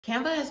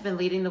Canva has been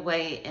leading the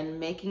way in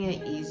making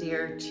it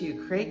easier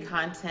to create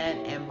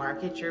content and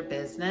market your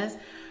business.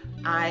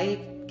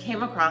 I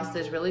came across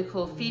this really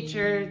cool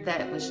feature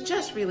that was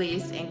just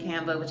released in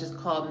Canva, which is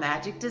called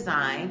Magic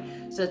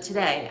Design. So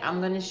today I'm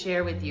going to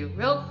share with you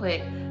real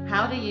quick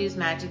how to use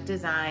Magic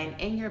Design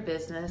in your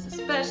business,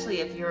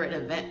 especially if you're an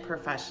event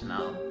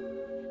professional.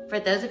 For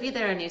those of you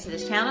that are new to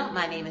this channel,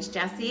 my name is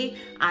Jessie.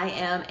 I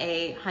am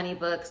a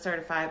HoneyBook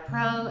certified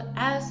pro,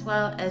 as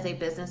well as a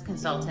business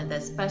consultant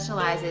that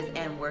specializes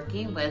in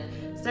working with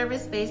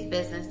service-based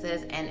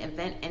businesses and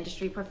event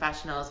industry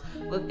professionals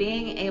with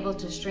being able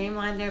to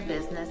streamline their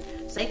business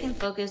so they can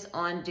focus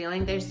on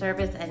doing their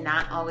service and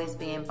not always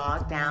being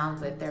bogged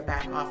down with their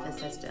back office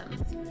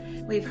systems.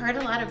 We've heard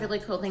a lot of really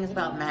cool things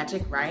about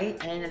Magic,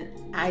 right?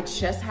 And I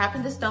just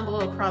happened to stumble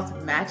across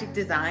Magic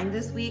Design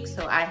this week,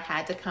 so I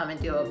had to come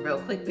and do a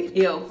real quick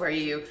video for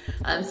you.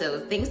 So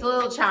if things are a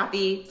little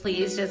choppy,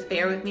 please just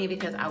bear with me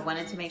because I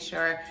wanted to make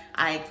sure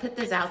I put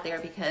this out there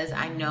because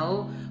I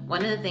know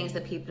one of the things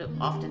that people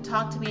often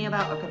talk to me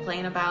about or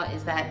complain about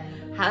is that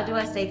how do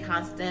I stay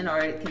constant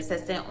or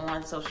consistent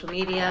on social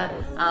media?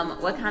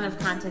 What kind of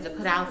content to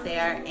put out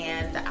there?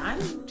 And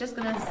I'm just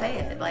gonna say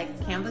it, like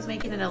Canva's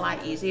making it a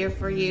lot easier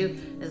for you.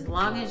 As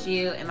long as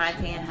you, in my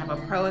opinion, have a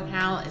pro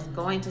account, it's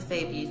going to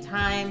save you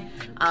time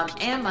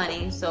and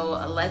money. So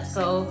let's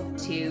go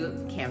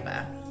to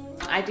Canva.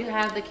 I do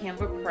have the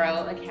Canva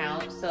Pro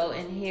account. So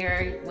in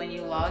here, when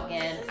you log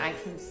in, I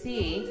can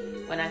see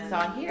when I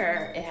saw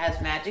here, it has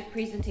Magic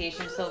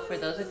Presentation. So for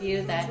those of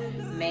you that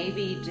may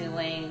be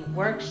doing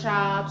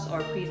workshops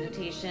or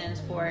presentations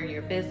for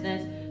your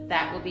business,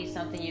 that will be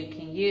something you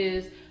can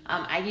use.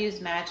 I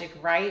use Magic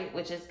Write,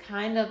 which is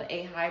kind of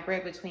a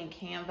hybrid between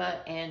Canva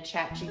and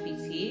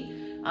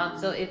ChatGPT.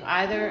 So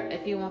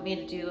if you want me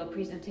to do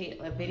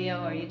a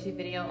video or YouTube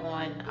video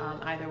on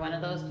either one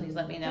of those, please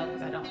let me know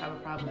because I don't have a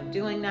problem of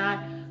doing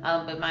that.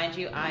 But mind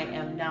you, I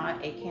am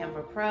not a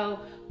Canva pro,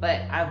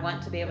 but I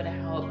want to be able to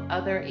help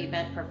other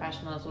event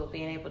professionals with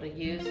being able to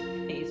use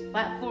these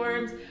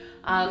platforms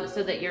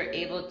so that you're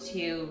able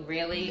to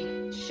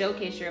really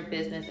showcase your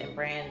business and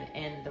brand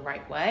in the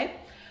right way.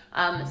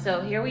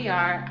 So here we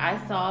are.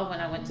 I saw when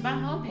I went to my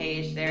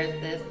homepage, there's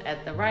this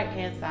at the right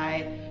hand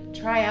side,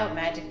 try out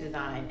Magic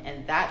Design,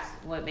 and that's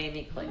what made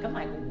me click. I'm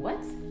like,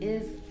 what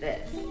is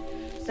this?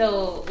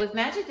 So with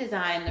Magic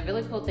Design, the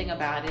really cool thing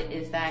about it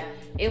is that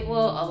it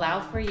will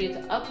allow for you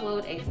to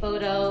upload a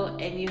photo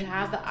and you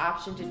have the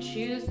option to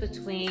choose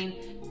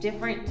between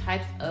different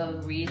types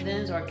of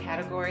reasons or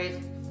categories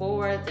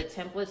for the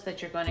templates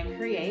that you're going to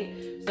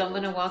create. So I'm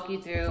going to walk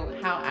you through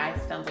how I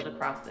stumbled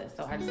across this.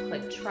 So I just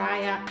click try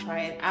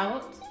it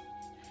out.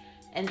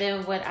 And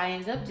then what I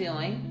end up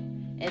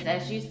doing is,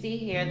 as you see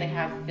here, they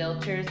have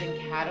filters and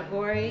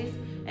categories.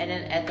 And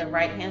then at the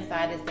right hand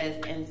side, it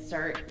says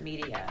insert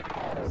media.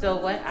 So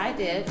what I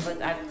did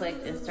was I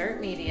clicked insert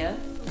media.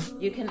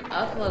 You can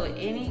upload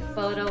any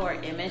photo or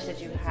image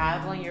that you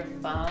have on your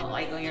phone,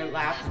 like on your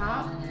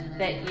laptop,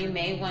 that you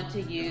may want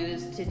to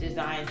use to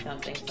design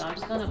something. So I'm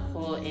just gonna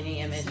pull any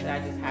image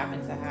that I just happen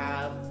to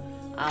have.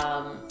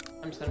 I'm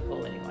just gonna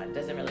pull anyone,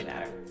 doesn't really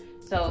matter.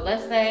 So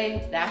let's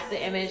say that's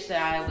the image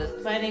that I was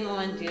planning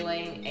on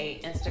doing a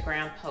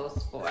Instagram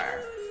post for.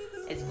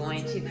 It's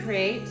going to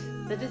create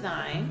the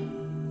design.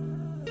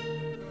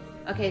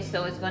 Okay,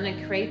 so it's going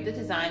to create the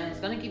design and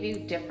it's going to give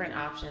you different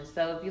options.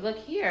 So if you look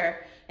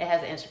here, it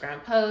has an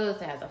Instagram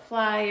post, it has a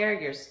flyer,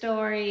 your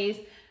stories,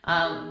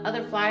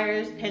 other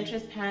flyers,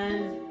 Pinterest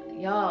pens.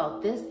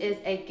 Y'all, this is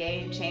a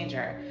game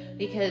changer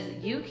because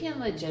you can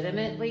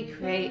legitimately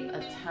create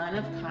a ton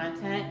of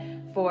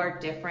content for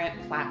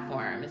different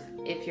platforms.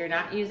 If you're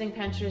not using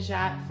Pinterest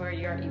yet for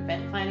your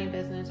event planning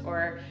business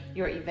or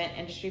your event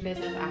industry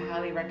business, I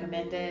highly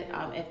recommend it.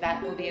 If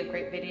that will be a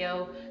great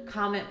video,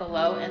 comment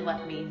below and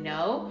let me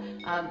know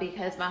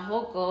because my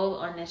whole goal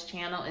on this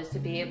channel is to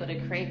be able to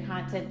create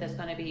content that's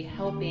going to be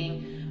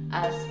helping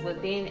us with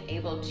being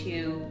able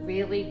to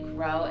really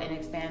grow and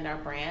expand our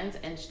brands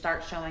and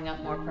start showing up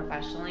more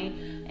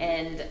professionally.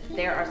 And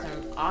there are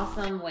some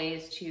awesome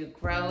ways to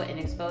grow and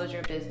expose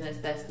your business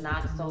that's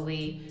not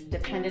solely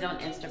dependent on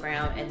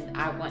Instagram, and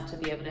I want to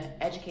be able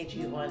to educate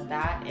you on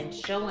that and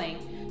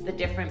showing the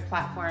different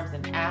platforms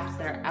and apps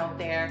that are out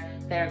there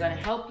that are going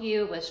to help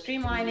you with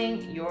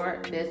streamlining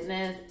your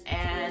business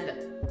and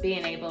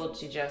being able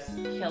to just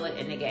kill it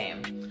in the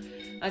game.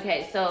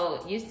 Okay,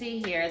 so you see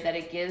here that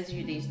it gives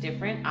you these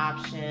different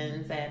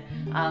options and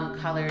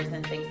colors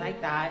and things like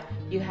that.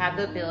 You have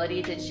the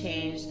ability to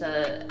change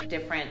the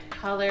different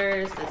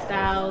colors, the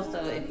styles.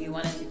 So if you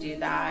wanted to do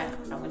that,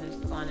 I'm going to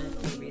just go on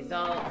and see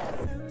results.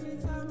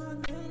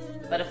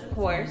 But of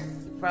course,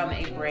 from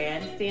a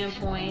brand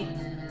standpoint,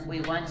 we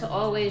want to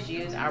always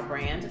use our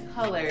brand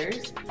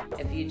colors.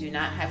 If you do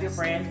not have your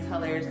brand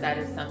colors, that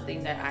is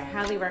something that I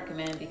highly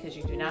recommend because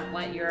you do not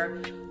want your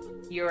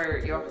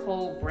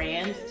whole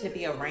brand to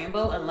be a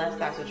rainbow unless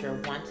that's what you're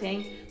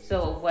wanting.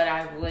 So what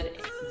I would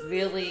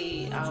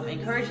really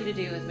encourage you to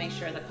do is make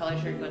sure the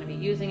colors you're going to be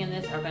using in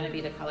this are going to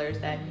be the colors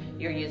that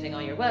you're using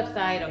on your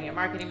website, on your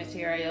marketing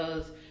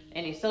materials,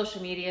 any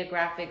social media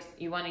graphics,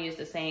 you want to use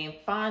the same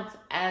fonts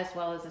as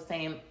well as the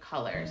same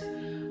colors.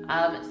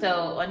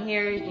 So on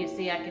here, you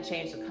see I can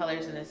change the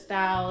colors and the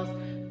styles.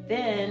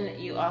 Then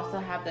you also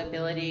have the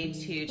ability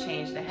to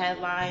change the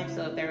headline.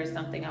 So if there was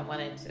something I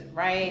wanted to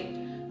write,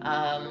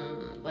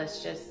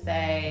 let's just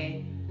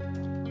say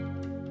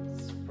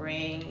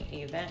spring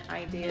event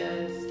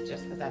ideas,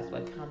 just because that's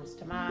what comes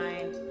to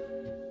mind.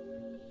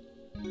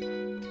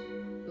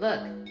 Look,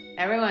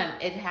 everyone,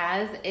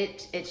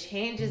 it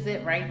changes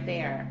it right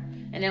there.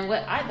 And then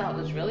what I thought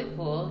was really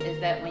cool is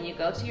that when you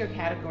go to your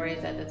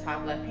categories at the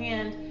top left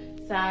hand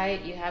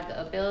side, you have the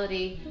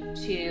ability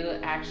to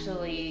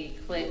actually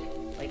click,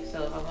 like,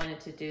 so if I wanted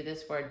to do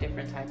this for a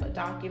different type of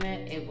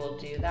document, it will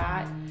do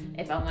that.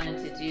 If I wanted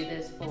to do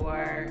this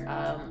for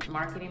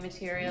marketing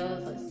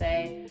materials, let's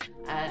say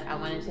I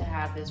wanted to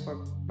have this for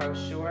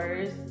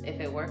brochures, if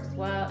it works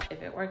well,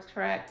 if it works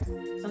correct.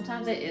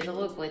 Sometimes it is a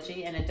little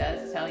glitchy, and it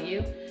does tell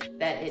you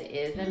that it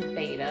is in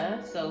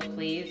beta, so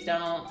please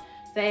don't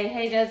say,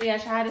 hey Desi, I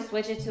tried to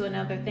switch it to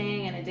another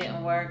thing and it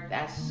didn't work.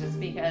 That's just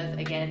because,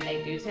 again,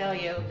 they do tell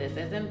you this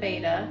is in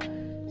beta,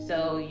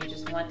 so you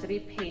just want to be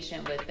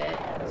patient with it.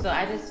 So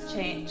I just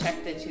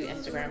checked it to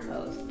Instagram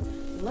posts.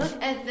 Look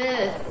at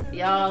this,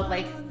 y'all,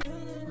 like,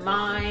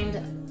 mind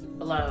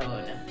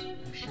blown.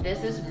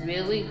 This is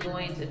really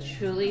going to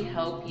truly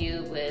help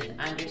you with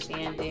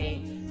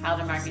understanding how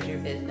to market your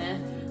business.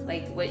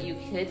 Like, what you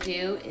could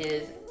do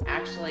is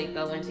actually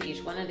go into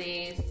each one of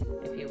these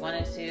if you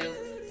wanted to,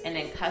 and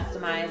then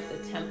customize the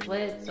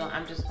template. So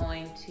I'm just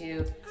going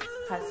to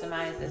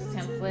customize this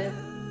template.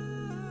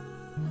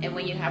 And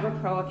when you have a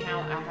pro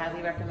account, I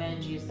highly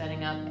recommend you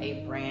setting up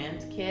a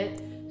brand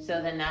kit.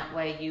 So then that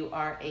way you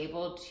are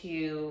able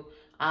to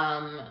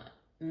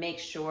make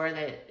sure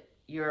that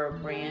your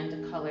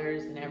brand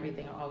colors and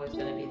everything are always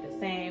going to be the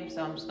same.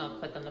 So I'm just going to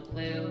click on the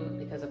blue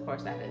because of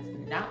course that is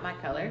not my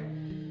color.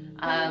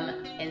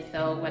 And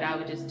so what I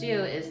would just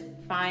do is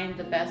find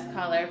the best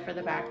color for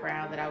the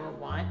background that I would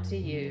want to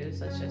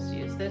use. Let's just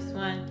use this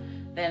one.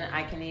 Then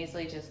I can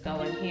easily just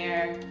go in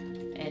here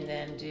and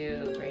then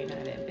do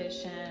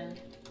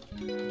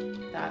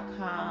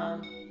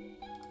greatnightambition.com.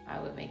 I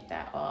would make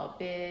that all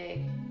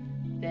big.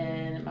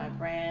 Then my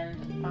brand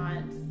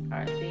fonts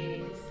are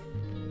these.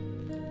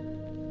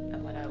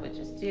 And what I would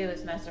just do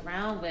is mess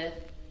around with,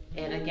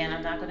 and again,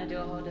 I'm not going to do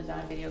a whole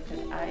design video because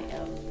I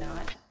am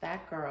not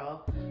that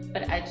girl,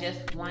 but I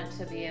just want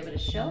to be able to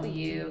show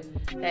you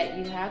that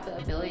you have the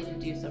ability to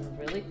do some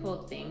really cool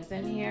things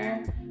in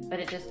here, but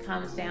it just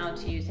comes down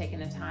to you taking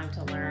the time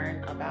to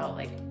learn about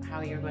like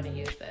how you're going to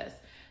use this.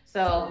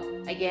 So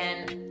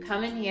again,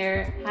 come in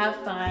here, have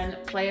fun,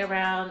 play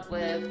around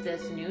with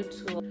this new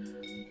tool.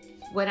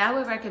 What I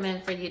would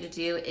recommend for you to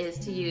do is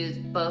to use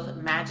both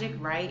Magic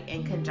Write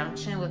in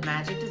conjunction with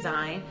Magic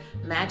Design.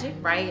 Magic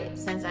Write,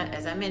 since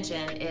as I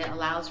mentioned, it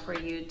allows for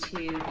you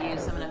to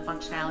use some of the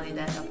functionality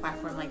that a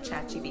platform like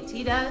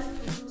ChatGPT does.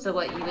 So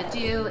what you would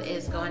do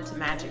is go into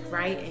Magic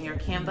Write in your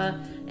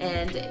Canva,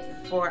 and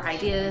for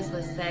ideas,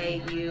 let's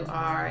say you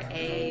are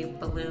a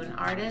balloon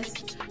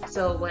artist.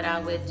 So what I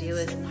would do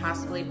is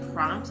possibly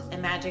prompt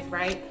in Magic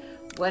Write,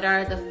 what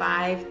are the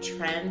 5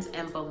 trends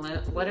and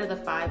what are the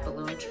 5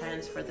 balloon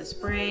trends for the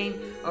spring?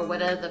 Or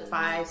what are the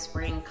 5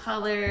 spring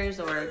colors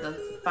or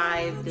the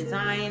 5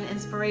 design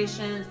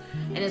inspirations?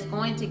 And it's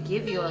going to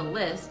give you a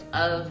list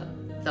of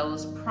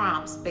those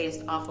prompts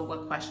based off of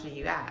what question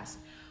you asked.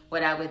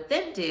 What I would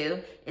then do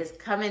is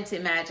come into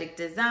Magic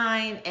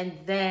Design, and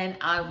then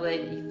I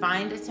would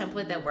find a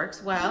template that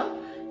works well.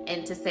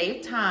 And to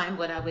save time,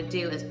 what I would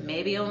do is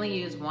maybe only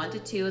use 1 to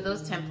 2 of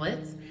those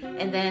templates,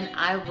 and then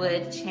I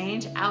would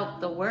change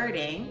out the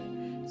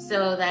wording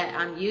so that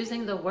I'm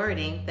using the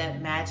wording that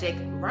Magic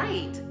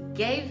Write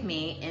gave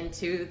me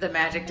into the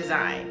Magic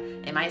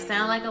Design. It might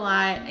sound like a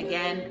lot.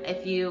 Again,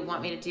 if you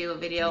want me to do a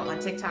video on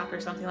TikTok or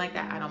something like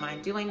that, I don't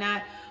mind doing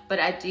that. But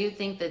I do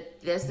think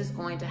that this is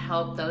going to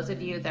help those of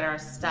you that are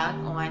stuck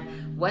on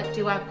what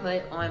do I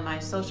put on my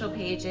social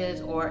pages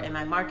or in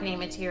my marketing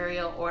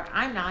material, or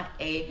I'm not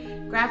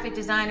a graphic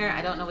designer,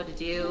 I don't know what to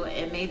do,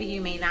 and maybe you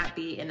may not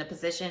be in a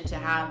position to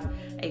have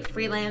a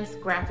freelance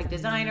graphic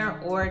designer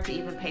or to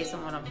even pay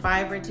someone on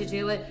Fiverr to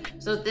do it.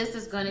 So this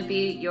is going to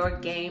be your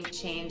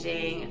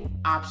game-changing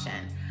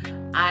option.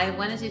 I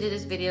wanted to do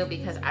this video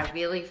because I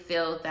really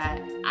feel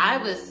that I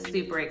was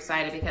super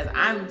excited because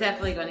I'm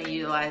definitely going to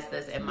utilize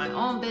this in my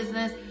own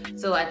business.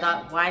 So I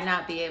thought, why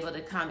not be able to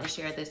come and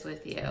share this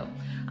with you?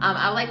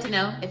 I'd like to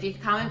know if you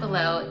comment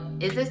below,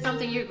 is this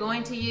something you're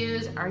going to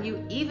use? Are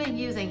you even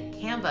using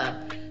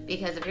Canva?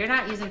 Because if you're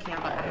not using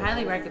Canva, I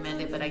highly recommend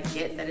it, but I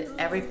get that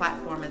every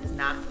platform is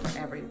not for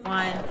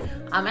everyone.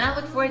 And I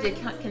look forward to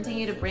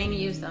continue to bring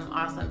you some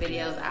awesome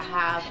videos. I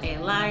have a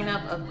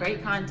lineup of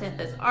great content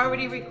that's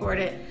already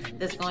recorded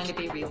that's going to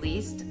be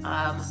released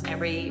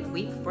every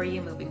week for you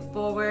moving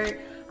forward.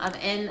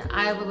 And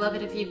I would love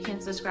it if you can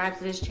subscribe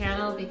to this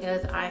channel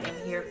because I am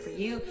here for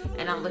you,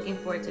 and I'm looking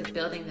forward to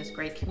building this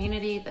great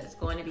community that's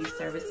going to be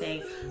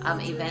servicing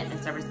event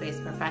and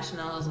service-based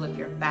professionals with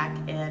your back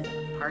end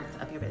parts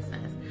of your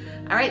business.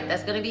 All right,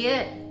 that's going to be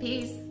it.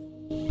 Peace.